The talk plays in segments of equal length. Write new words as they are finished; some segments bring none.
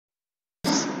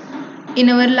In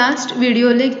our last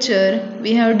video lecture,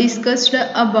 we have discussed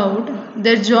about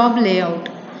the job layout.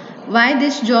 Why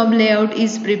this job layout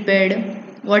is prepared,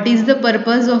 what is the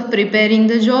purpose of preparing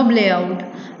the job layout,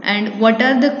 and what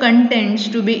are the contents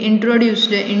to be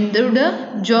introduced into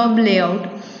the job layout.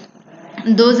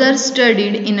 Those are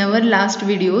studied in our last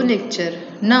video lecture.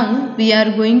 Now we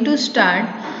are going to start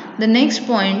the next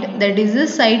point, that is the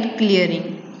site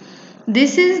clearing.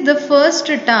 This is the first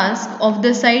task of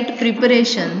the site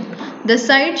preparation. The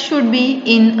site should be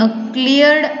in a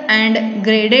cleared and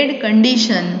graded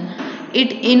condition.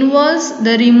 It involves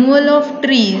the removal of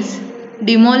trees,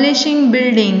 demolishing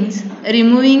buildings,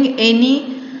 removing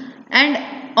any and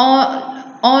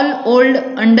all old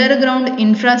underground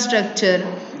infrastructure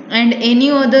and any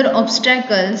other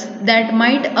obstacles that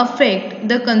might affect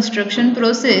the construction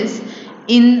process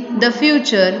in the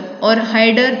future or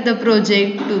hinder the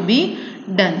project to be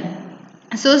done.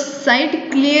 So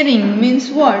site clearing means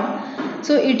what?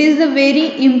 So it is a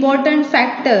very important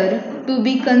factor to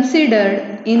be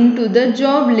considered into the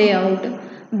job layout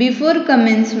before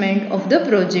commencement of the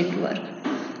project work.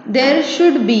 There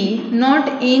should be not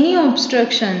any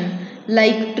obstruction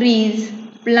like trees,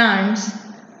 plants,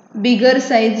 bigger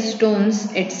size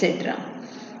stones, etc.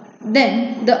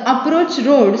 Then the approach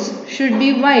roads should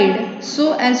be wide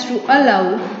so as to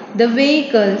allow the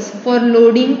vehicles for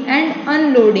loading and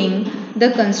unloading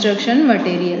the construction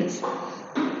materials.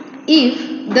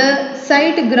 If the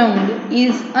site ground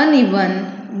is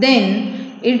uneven,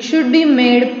 then it should be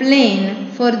made plain,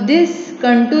 for this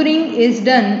contouring is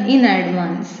done in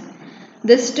advance.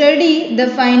 Study the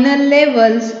final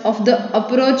levels of the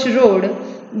approach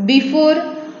road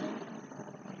before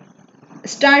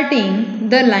starting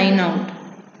the line out.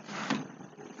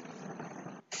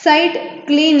 Site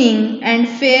cleaning and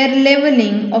fair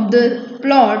leveling of the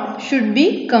plot should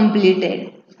be completed.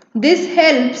 This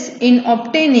helps in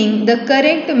obtaining the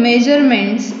correct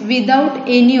measurements without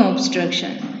any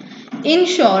obstruction. In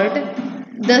short,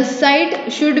 the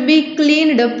site should be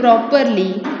cleaned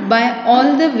properly by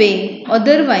all the way,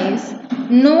 otherwise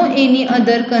no any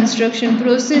other construction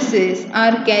processes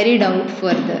are carried out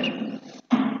further.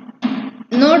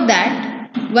 Note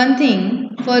that one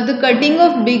thing, for the cutting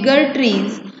of bigger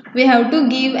trees, we have to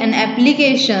give an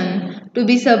application to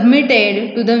be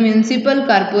submitted to the municipal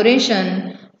corporation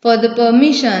for the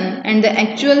permission, and the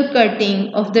actual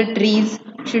cutting of the trees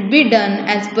should be done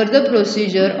as per the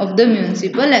procedure of the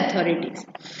municipal authorities.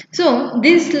 So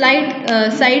this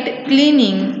site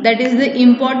cleaning, that is the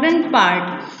important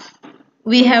part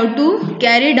we have to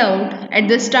carry out at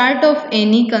the start of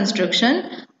any construction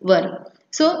work.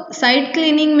 So site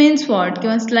cleaning means what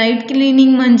किंवा site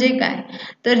cleaning म्हणजे काय,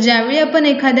 तर ज्यावेळी आपण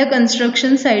एखाद्या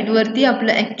construction साईटवरती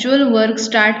आपलं actual work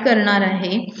start करणार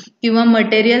आहे किंवा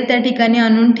मटेरियल त्या ठिकाणी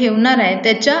आणून ठेवणार आहे,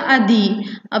 त्याच्या आधी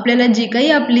आपल्याला जी काही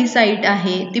आपली साईट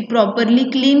आहे ती प्रॉपरली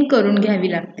क्लीन करून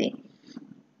घ्यावी लागते.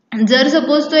 जर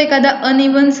सपोज तो एखादा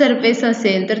अनइवन सरफेस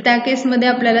असेल तर त्या केसमध्ये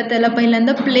आपल्याला त्याला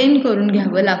पहिल्यांदा प्लेन करून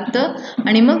घ्यावं लागतं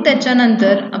आणि मग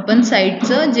त्याच्यानंतर आपण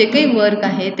साईटचं जे काही वर्क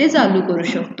आहे ते चालू करू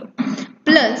शकतो.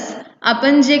 प्लस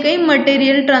आपण जे काही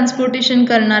मटेरियल ट्रान्सपोर्टेशन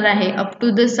करणार आहे अप टू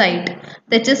द साईट,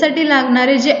 त्याच्यासाठी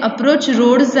लागणारे जे अप्रोच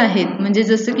रोड्स आहेत, म्हणजे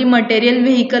जसं की मटेरियल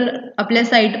व्हेकल आपल्या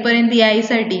साईटपर्यंत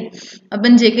यायसाठी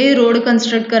आपण जे काही रोड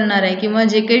कन्स्ट्रक्ट करणार आहे किंवा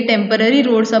जे काही टेम्पररी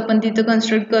रोड्स आपण तिथं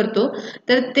कन्स्ट्रक्ट करतो,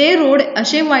 तर ते रोड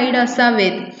असे वाईड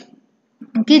असावेत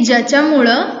की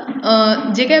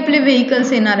ज्याच्यामुळं जे काही आपले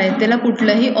व्हेकल्स येणार आहेत त्याला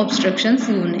कुठलंही ऑब्स्ट्रक्शन्स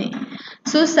येऊ नये.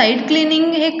 सो साईट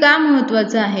क्लिनिंग हे का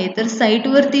महत्त्वाचं आहे, तर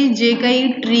साईटवरती जे काही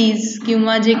ट्रीज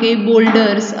किंवा जे काही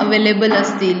बोल्डर्स अवेलेबल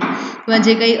असतील किंवा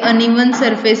जे काही अनइवन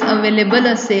सरफेस अवेलेबल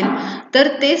असेल तर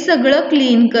ते सगळं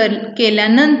क्लीन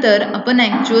केल्यानंतर आपण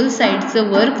ॲक्च्युअल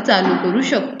साईटचं वर्क चालू करू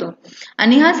शकतो.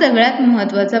 आणि हा सगळ्यात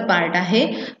महत्त्वाचा पार्ट आहे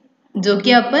जो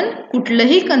की आपण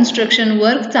कुठलंही कन्स्ट्रक्शन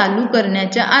वर्क चालू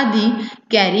करण्याच्या आधी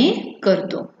कॅरी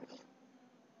करतो.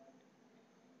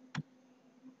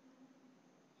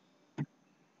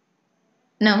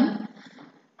 Now,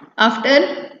 after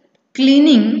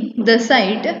cleaning the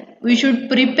site, we should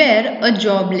prepare a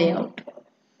job layout.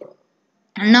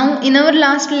 Now, in our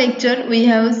last lecture, we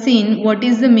have seen what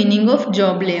is the meaning of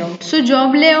job layout. So,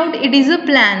 job layout, it is a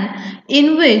plan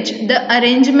in which the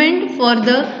arrangement for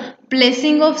the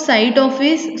placing of site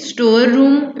office,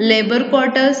 storeroom, labor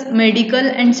quarters,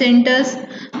 medical and centers,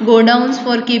 godowns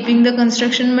for keeping the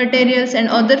construction materials and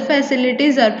other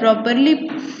facilities are properly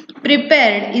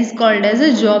prepared is called as a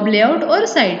job layout or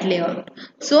site layout.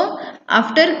 So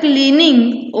after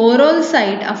cleaning overall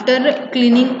site, after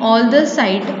cleaning all the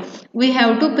site, we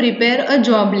have to prepare a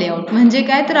job layout. म्हणजे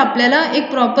काय, तर आपल्याला एक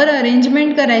proper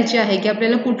arrangement करायची आहे की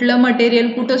आपल्याला कुठलं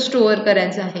मटेरियल कुठं स्टोअर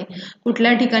करायचं आहे,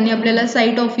 कुठल्या ठिकाणी आपल्याला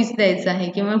साईट ऑफिस द्यायचं आहे,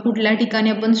 किंवा कुठल्या ठिकाणी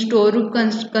आपण स्टोअर रूम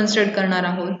कन्स्ट्रक्ट करणार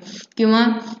आहोत, किंवा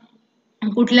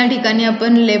कुठल्या ठिकाणी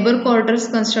आपण लेबर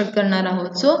क्वार्टर्स कन्स्ट्रक्ट करणार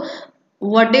आहोत. So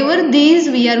whatever these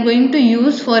we are going to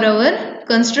use for our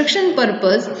construction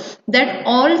purpose, that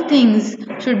all things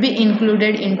should be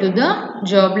included into the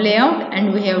job layout,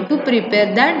 and we have to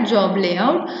prepare that job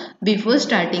layout before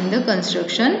starting the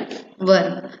construction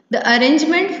work. The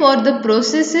arrangement for the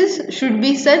processes should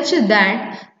be such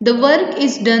that the work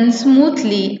is done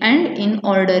smoothly and in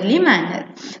orderly manner.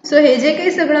 So हे जे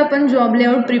काही सगळं आपण job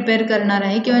layout prepare करणार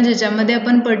आहे किंवा ज्याच्यामध्ये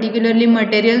आपण पर्टिक्युलरली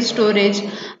मटेरियल स्टोरेज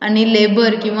आणि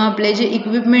लेबर किंवा आपले जे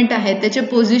इक्विपमेंट आहेत त्याचे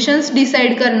पोझिशन्स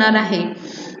डिसाईड करणार आहे,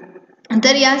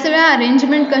 तर या सगळ्या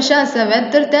अरेंजमेंट कशा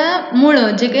असाव्यात, तर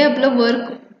त्यामुळं जे काही आपलं वर्क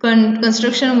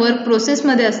construction work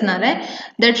प्रोसेसमध्ये असणार आहे,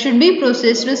 that should be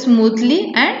processed smoothly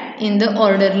and in the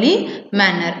orderly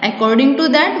manner. According to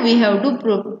that, we have to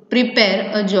prepare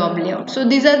a job layout. So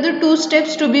these are the two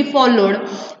steps to be followed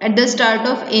at the start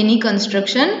of any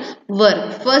construction work.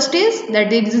 First is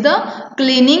that is the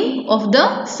cleaning of the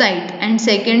site, and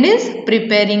second is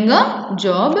preparing a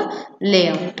job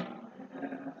layout.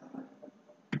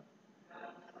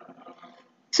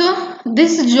 So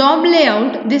this job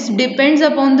layout, this depends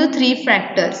upon the three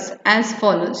factors as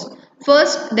follows.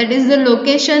 First, that is the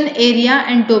location, area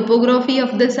and topography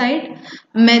of the site,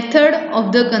 method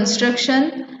of the construction,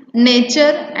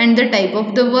 nature and the type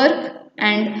of the work,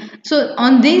 and so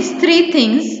on these three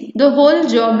things the whole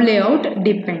job layout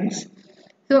depends.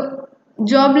 So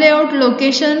job layout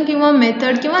location किंवा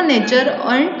method किंवा nature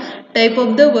and type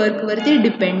of the work वरती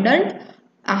dependent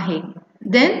आहे.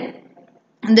 Then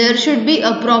there should be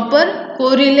a proper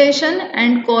correlation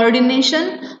and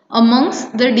coordination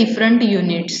amongst the different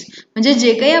units. म्हणजे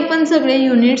जे काही आपण सगळे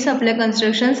units आपल्या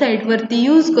कन्स्ट्रक्शन साईटवरती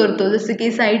यूज करतो, जसं की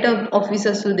साईट ऑफिस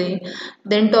असू दे,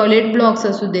 देन टॉयलेट ब्लॉक्स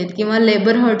असू देत, किंवा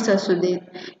लेबर हट्स असू देत,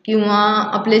 किंवा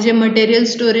आपले जे मटेरियल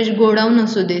स्टोरेज गोडाऊन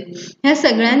असू देत, ह्या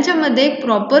सगळ्यांच्या मध्ये एक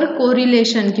प्रॉपर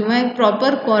कोरिलेशन किंवा एक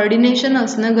प्रॉपर कोऑर्डिनेशन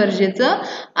असणं गरजेचं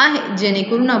आहे,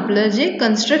 जेणेकरून आपलं जे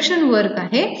कन्स्ट्रक्शन वर्क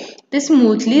आहे ते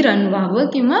स्मूथली रन व्हावं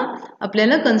किंवा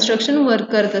आपल्याला कन्स्ट्रक्शन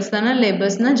वर्क करत असताना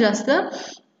लेबर्सना जास्त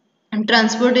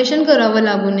ट्रान्सपोर्टेशन करावं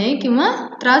लागू नये किंवा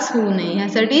त्रास होऊ नये,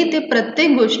 यासाठी ते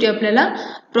प्रत्येक गोष्टी आपल्याला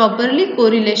प्रॉपरली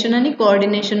कोरिलेशन आणि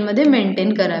कोऑर्डिनेशन मध्ये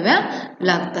मेंटेन कराव्या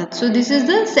लागतात. So this is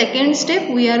the second step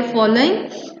we R following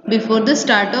before the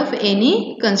start of any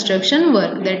construction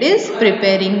work, that is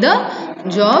preparing the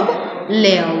job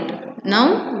layout. Now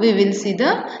we will see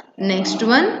the next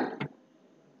one,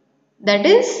 that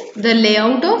is the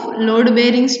layout of load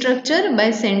bearing structure by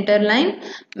center line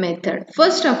method.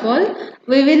 First of all,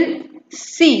 we will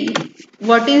see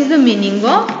what is the meaning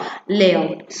of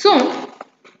layout. So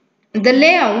the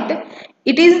layout,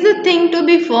 it is the thing to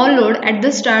be followed at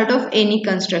the start of any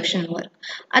construction work.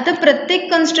 आता प्रत्येक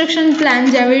construction plan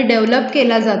ज्यावेळी develop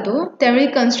केला जातो त्यावेळी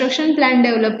construction plan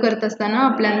develop करत असताना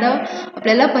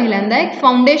आपल्याला पहिल्यांदा एक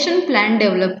फाउंडेशन प्लॅन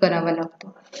डेव्हलप करावा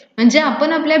लागतो. म्हणजे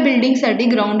आपण आपल्या बिल्डिंगसाठी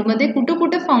ग्राउंडमध्ये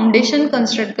कुठे फाउंडेशन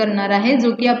कन्स्ट्रक्ट करणार आहे,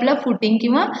 जो की आपला फुटिंग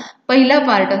किंवा पहिला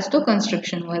पार्ट असतो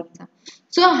कन्स्ट्रक्शन वर्कचा.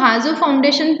 सो हा जो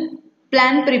फाउंडेशन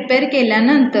प्लॅन प्रिपेअर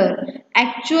केल्यानंतर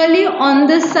ॲक्च्युअली ऑन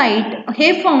द साईट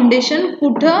हे फाउंडेशन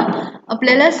कुठं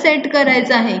आपल्याला सेट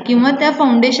करायचं आहे किंवा त्या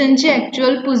फाउंडेशनची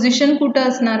ॲक्च्युअल पोझिशन कुठं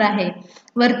असणार आहे,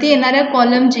 वरती येणाऱ्या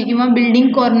कॉलमची किंवा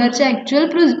बिल्डिंग कॉर्नरच्या ॲक्च्युअल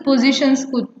पोझिशन्स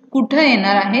कुठं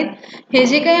येणार आहेत, हे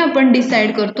जे काही आपण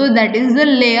डिसाईड करतो, that is the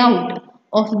layout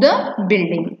of the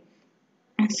building.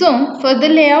 So for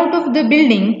the layout of the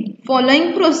building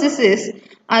following processes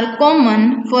are common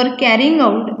for carrying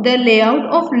out the layout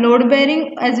of load bearing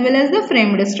as well as the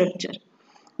framed structure.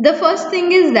 The first thing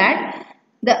is that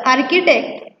the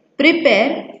architect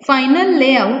prepare final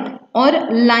layout or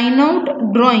line out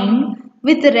drawing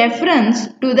with reference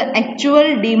to the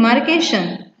actual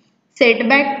demarcation,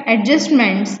 setback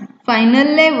adjustments,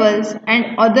 final levels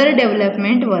and other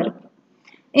development work.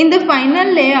 In the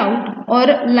final layout or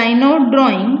line out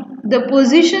drawing, the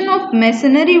position of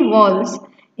masonry walls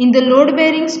in the load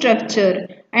bearing structure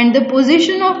and the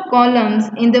position of columns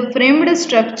in the framed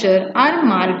structure are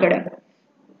marked.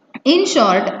 In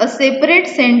short, a separate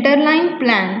center line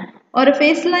plan or a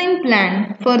face line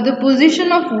plan for the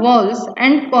position of walls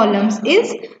and columns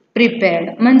is prepared.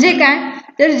 म्हणजे काय,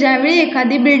 तर ज्यावेळी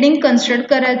एखादी building construct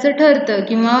करायचं ठरतं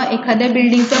किंवा एखाद्या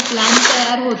बिल्डिंगचा प्लॅन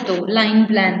तयार होतो, लाईन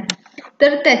प्लॅन,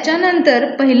 तर त्याच्यानंतर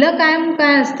पहिलं काम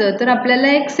काय असतं, तर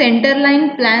आपल्याला एक सेंटर लाईन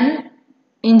प्लॅन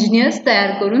इंजिनियर्स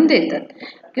तयार करून देतात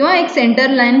किंवा एक सेंटर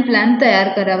लाईन प्लॅन तयार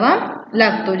करावा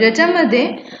लागतो, ज्याच्यामध्ये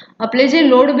आपले जे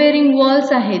लोड बेरिंग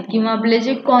वॉल्स आहेत किंवा आपले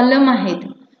जे कॉलम आहेत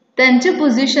त्यांचे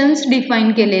पोझिशन्स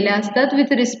डिफाईन केलेले असतात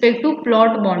with respect to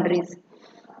plot boundaries.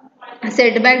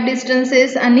 Setback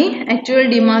distances आणि ॲक्च्युअल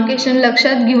डिमार्केशन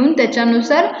लक्षात घेऊन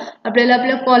त्याच्यानुसार आपल्याला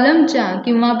आपल्या कॉलमच्या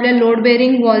किंवा आपल्या लोड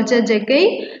बेरिंग वॉलच्या जे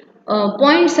काही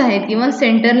पॉईंट्स आहेत किंवा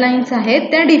सेंटर लाईन्स आहेत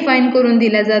त्या डिफाईन करून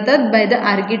दिल्या जातात by the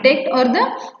architect or the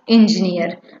engineer.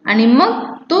 आणि मग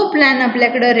तो प्लॅन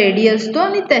आपल्याकडे रेडी असतो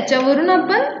आणि त्याच्यावरून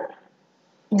आपण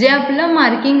जे आपलं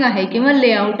मार्किंग आहे किंवा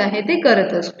लेआउट आहे ते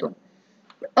करत असतो.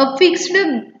 A fixed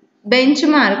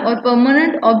benchmark or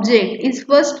permanent object is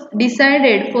first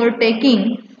decided for taking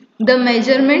the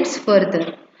measurements further.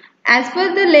 As per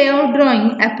the layout drawing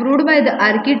approved by the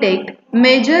architect,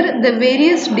 measure the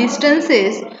various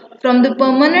distances from the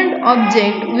permanent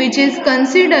object which is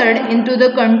considered into the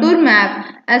contour map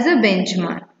as a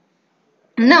benchmark.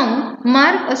 Now,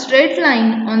 mark a straight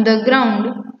line on the ground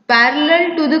parallel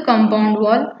to the compound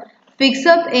wall. Fix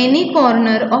up any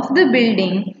corner of the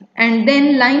building and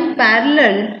then line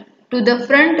parallel to the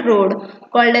front road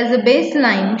called as a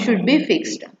baseline should be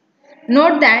fixed.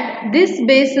 Note that this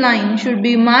baseline should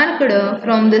be marked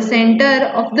from the center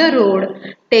of the road,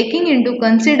 taking into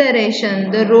consideration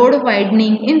the road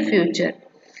widening in future.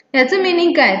 याचं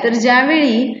meaning काय तर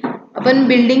ज्यावेळी आपण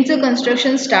बिल्डिंगचं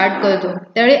construction start करतो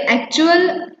त्यावेळी actual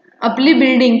आपली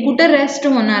building कुठं rest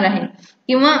होणार आहे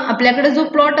किंवा आपल्याकडे जो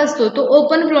प्लॉट असतो तो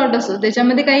ओपन प्लॉट असतो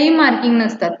त्याच्यामध्ये काही मार्किंग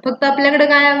नसतात. फक्त आपल्याकडे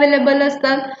काय अवेलेबल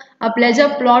असतात आपल्या ज्या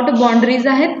प्लॉट बाउंड्रीज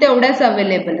आहेत तेवढ्याच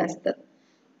अवेलेबल असतात.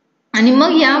 आणि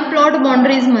मग या प्लॉट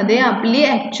बाउंड्रीजमध्ये आपली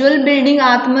ॲक्च्युअल बिल्डिंग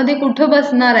आतमध्ये कुठं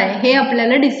बसणार आहे हे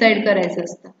आपल्याला डिसाईड करायचं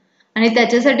असतं आणि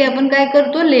त्याच्यासाठी आपण काय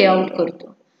करतो लेआउट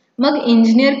करतो. मग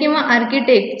इंजिनियर किंवा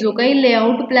आर्किटेक्ट जो काही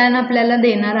लेआउट प्लॅन आपल्याला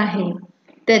देणार आहे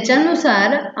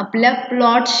त्याच्यानुसार आपल्या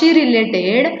प्लॉटशी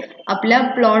रिलेटेड आपल्या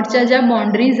प्लॉटच्या ज्या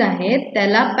बाउंड्रीज आहेत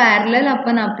त्याला पॅरलल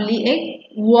आपण आपली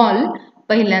एक वॉल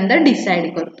पहिल्यांदा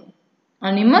डिसाईड करतो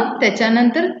आणि मग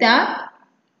त्याच्यानंतर त्या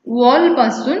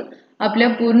वॉलपासून आपल्या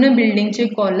पूर्ण बिल्डिंगचे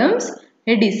कॉलम्स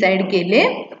हे डिसाईड केले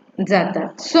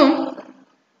जातात. So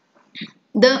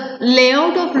the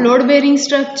layout of load bearing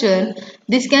structure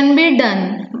this can be done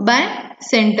by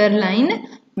center line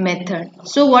method.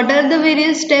 So what are the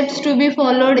various steps to be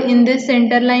followed in this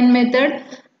center line method?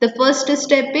 The first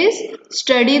step is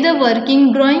study the working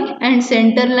drawing and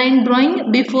center line drawing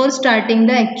before starting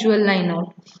the actual line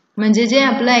out. म्हणजे जे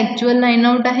आपलं actual line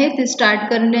out आहे ते start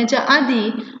करण्याच्या आधी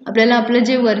आपल्याला आपलं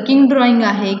जे वर्किंग ड्रॉइंग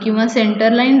आहे किंवा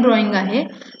सेंटर लाईन ड्रॉइंग आहे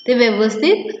ते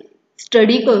व्यवस्थित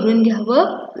स्टडी करून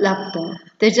घ्यावं लागतं.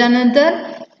 त्याच्यानंतर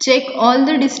check all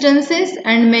the distances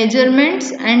and measurements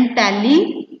and tally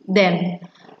them.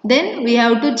 Then we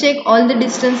have to check all the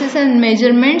distances and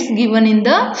measurements given in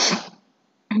the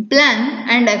plan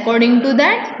and according to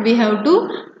that we have to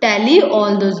tally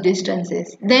all those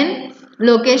distances. Then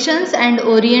locations and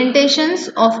orientations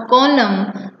of column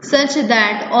such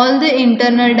that all the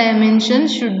internal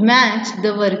dimensions should match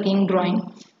the working drawing.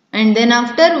 And then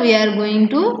after we are going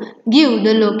to give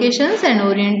the locations and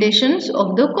orientations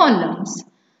of the columns.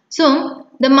 So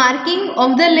the marking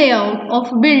of the layout of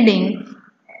building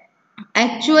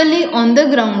actually on the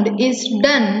ground is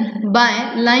done by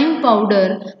lime powder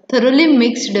thoroughly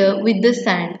mixed with the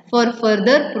sand for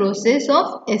further process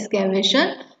of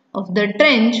excavation of the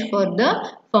trench for the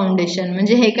foundation.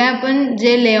 म्हणजे हे काय आपण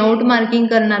जे layout marking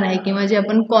करणार आहे किंवा जे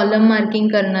आपण कॉलम मार्किंग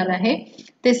करणार आहे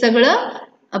ते सगळं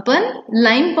आपण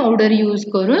लाईम पावडर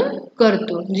यूज करून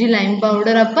करतो. जी लाईम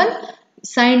पावडर आपण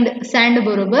सँड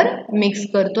बरोबर मिक्स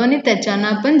करतो आणि त्याच्यानं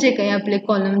आपण जे काही आपले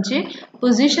कॉलमचे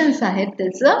पोझिशन्स आहेत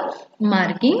त्याचं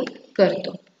मार्किंग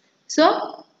करतो. So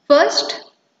first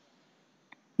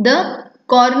the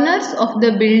corners of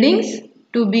the buildings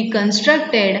to be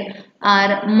constructed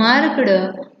R marked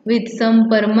with some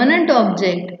permanent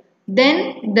object. Then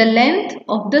the length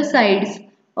of the sides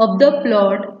of the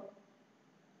plot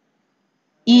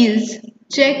is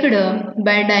checked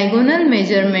by diagonal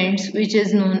measurements which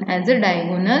is known as a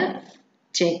diagonal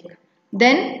check.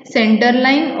 Then center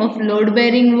line of load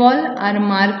bearing wall are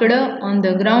marked on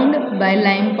the ground by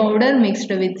lime powder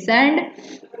mixed with sand.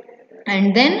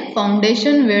 And then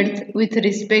foundation width with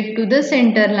respect to the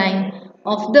center line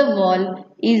of the wall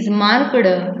is marked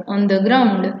on the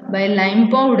ground by lime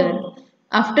powder.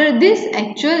 After this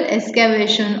actual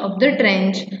excavation of the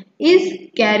trench is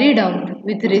carried out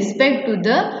with respect to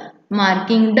the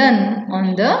marking done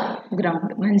on the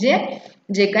ground. म्हणजे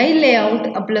जे काही layout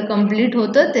आपलं complete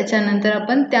होतं त्याच्यानंतर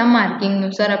आपण त्या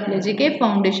मार्किंगनुसार आपले जे काही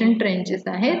फाउंडेशन ट्रेंचेस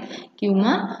आहेत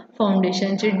किंवा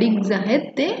फाउंडेशनचे डिग्स आहेत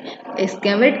ते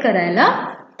एक्सकॅव्हेट करायला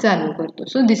चालू करतो.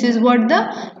 So this is what the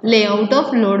layout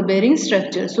of load bearing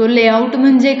structure. So layout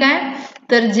म्हणजे काय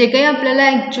तर जे काही आपल्याला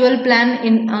ॲक्च्युअल प्लॅन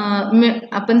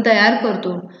आपण तयार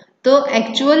करतो तो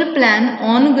ॲक्च्युअल प्लॅन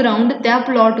ऑन ग्राउंड त्या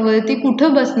प्लॉटवरती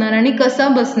कुठं बसणार आणि कसा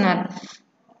बसणार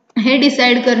हे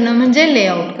डिसाईड करणं म्हणजे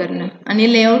लेआउट करणं.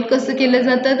 आणि लेआउट कसं केलं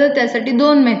जातं तर त्यासाठी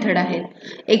दोन मेथड आहेत.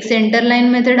 एक सेंटर लाईन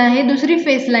मेथड आहे, दुसरी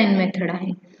फेस लाईन मेथड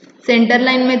आहे. सेंटर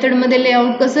लाईन मेथडमध्ये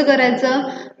लेआउट कसं करायचं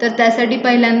तर त्यासाठी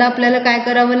पहिल्यांदा आपल्याला काय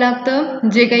करावं लागतं,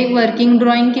 जे काही वर्किंग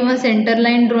ड्रॉइंग किंवा सेंटर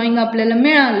लाईन ड्रॉइंग आपल्याला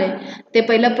मिळालंय ते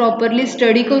पहिला प्रॉपरली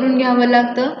स्टडी करून घ्यावं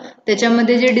लागतं.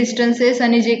 त्याच्यामध्ये जे डिस्टन्सेस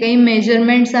आणि जे काही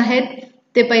मेजरमेंट्स आहेत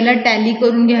ते पहिला टॅली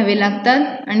करून घ्यावे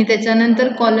लागतात आणि त्याच्यानंतर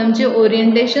कॉलमचे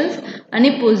ओरिएंटेशन्स आणि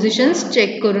पोझिशन्स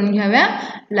चेक करून घ्याव्या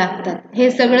लागतात. हे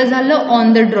सगळं झालं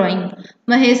ऑन द ड्रॉइंग.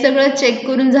 मग हे सगळं चेक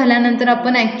करून झाल्यानंतर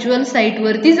आपण ॲक्च्युअल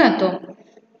साईटवरती जातो.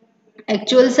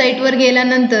 ॲक्च्युअल साईटवर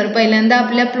गेल्यानंतर पहिल्यांदा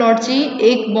आपल्या प्लॉटची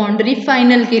एक बाउंड्री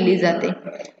फायनल केली जाते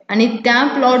आणि त्या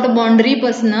प्लॉट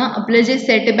बाउंड्रीपासनं आपलं जे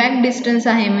सेटबॅक डिस्टन्स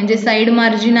आहे म्हणजे साईड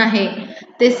मार्जिन आहे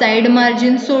ते साईड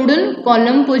मार्जिन सोडून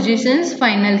कॉलम पोझिशन्स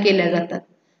फायनल केल्या जातात.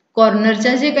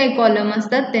 कॉर्नरच्या जे काही कॉलम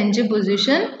असतात त्यांची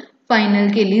पोझिशन फायनल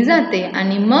केली जाते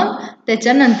आणि मग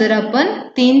त्याच्यानंतर आपण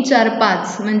 3, 4,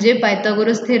 5 म्हणजे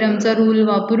पायथागोरस थेरमचा रूल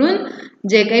वापरून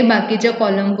जे काही बाकीच्या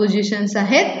कॉलम पोझिशन्स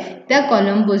आहेत त्या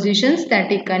कॉलम पोझिशन्स त्या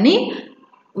ठिकाणी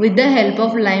with the help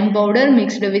of lime powder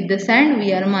mixed with the sand we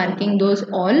are marking those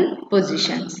all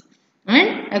positions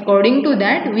and according to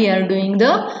that we are doing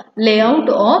the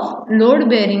layout of load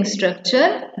bearing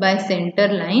structure by center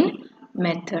line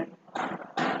method.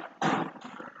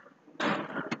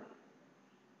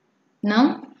 Now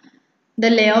the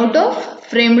layout of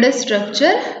framed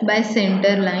structure by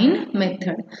center line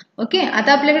method. Okay,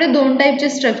 आता आपल्याकडे दोन टाईपचे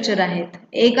structure आहेत.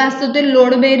 एक असतो ते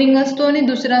load bearing असतो आणि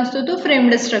दुसरा असतो तो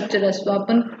फ्रेम्ड स्ट्रक्चर असतो.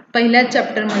 आपण पहिल्याच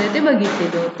चॅप्टरमध्ये ते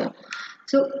बघितलेलं होतं.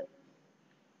 सो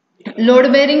लोड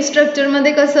बेअरिंग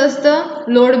स्ट्रक्चरमध्ये कसं असतं,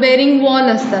 लोड बेअरिंग वॉल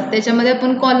असतात त्याच्यामध्ये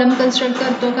आपण कॉलम कन्स्ट्रक्ट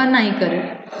करतो का नाही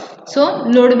करत. सो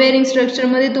लोड बेअरिंग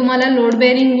स्ट्रक्चरमध्ये तुम्हाला लोड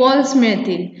बेअरिंग वॉल्स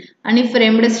मिळतील आणि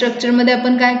फ्रेम्ड स्ट्रक्चरमध्ये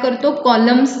आपण काय करतो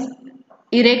कॉलम्स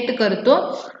इरेक्ट करतो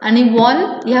आणि वॉल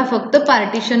ह्या फक्त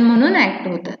पार्टिशन म्हणून ऍक्ट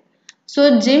होतात. सो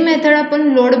जी मेथड आपण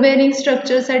लोड बेअरिंग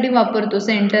स्ट्रक्चरसाठी वापरतो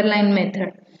सेंटर लाईन मेथड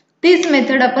तीच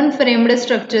मेथड आपण फ्रेम्ड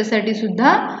स्ट्रक्चरसाठी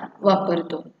सुद्धा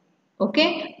वापरतो. ओके,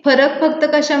 फरक फक्त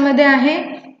कशामध्ये आहे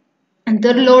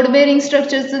तर लोड बेअरिंग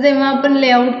स्ट्रक्चरचं जेव्हा आपण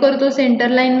लेआउट करतो सेंटर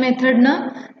लाईन मेथडनं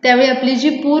त्यावेळी आपली जी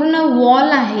पूर्ण वॉल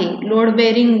आहे लोड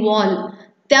बेअरिंग वॉल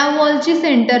त्या वॉलची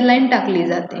सेंटर लाईन टाकली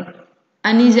जाते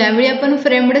आणि ज्यावेळी आपण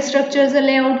फ्रेम्ड स्ट्रक्चरचं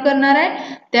लेआउट करणार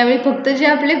आहे त्यावेळी फक्त जे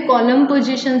आपले कॉलम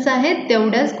पोझिशन्स आहेत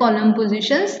तेवढ्याच कॉलम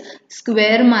पोझिशन्स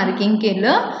स्क्वेअर मार्किंग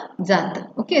केलं जातं.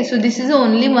 Okay, so this is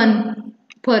only one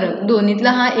फरक,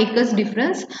 दोन्हीतला हा एकच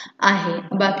डिफरन्स आहे.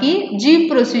 बाकी जी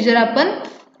प्रोसिजर आपण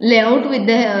layout with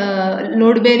the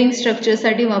load bearing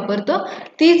स्ट्रक्चरसाठी वापरतो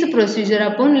तीच प्रोसिजर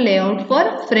आपण लेआउट फॉर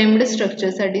फ्रेम्ड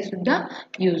स्ट्रक्चरसाठी सुद्धा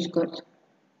यूज करतो.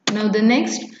 Now the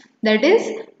next that is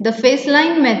the face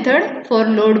line method for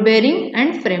load bearing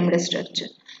and framed structure.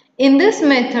 In this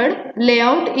method,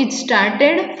 layout is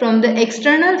started from the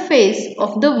external face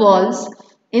of the walls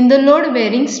in the load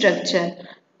bearing structure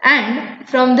and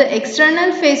from the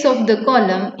external face of the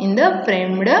column in the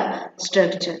framed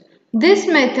structure. This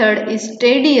method is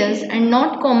tedious and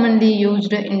not commonly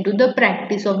used into the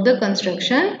practice of the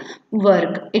construction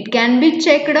work. It can be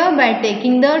checked by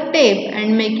taking the tape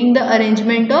and making the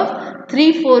arrangement of 3,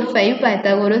 4, 5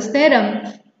 Pythagoras theorem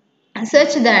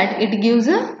such that it gives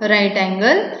a right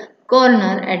angle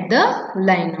corner at the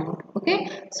line out. Okay,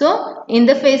 so in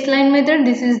the face line method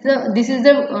this is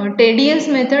the tedious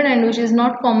method and which is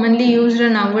not commonly used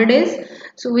nowadays.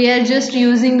 So we are just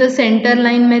using the center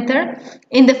line method.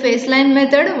 In the face line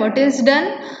method what is done,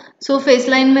 so face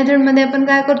line मेथडमध्ये आपण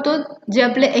काय करतो, जे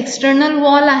आपले external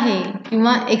wall आहे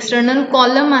किंवा external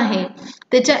column आहे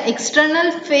त्याच्या एक्सटर्नल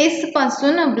फेस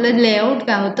पासून आपलं लेआउट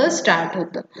काय होतं स्टार्ट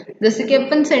होतं. जसं की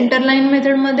आपण सेंटर लाईन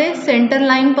मेथडमध्ये सेंटर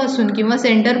लाईन पासून किंवा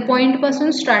सेंटर पॉइंट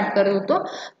पासून स्टार्ट करत होतो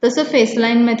तसं फेस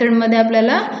लाईन मेथडमध्ये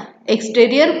आपल्याला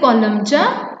एक्सटेरियर कॉलमच्या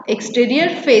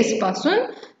एक्सटेरियर फेस पासून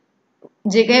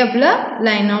जे काही आपलं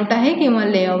लाईन आउट आहे किंवा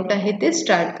लेआउट आहे ते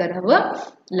स्टार्ट करावं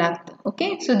लागतं. Okay,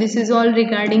 so this is all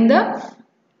regarding the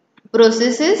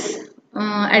processes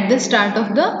at the start of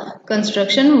the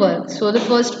construction work. So the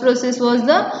first process was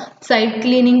the site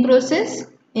cleaning process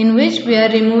in which we are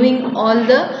removing all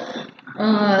the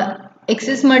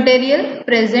excess material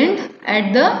present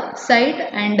at the site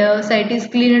and site is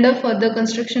cleaned up for the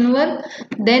construction work.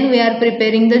 Then we are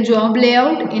preparing the job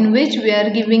layout in which we are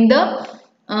giving the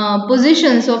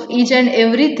positions of each and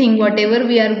everything whatever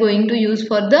we are going to use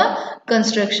for the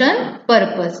construction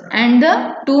purpose and the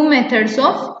two methods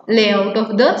of layout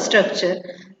of the structure.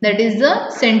 That is the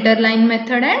center line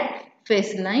method and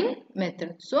face line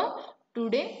method. So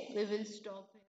today we will stop.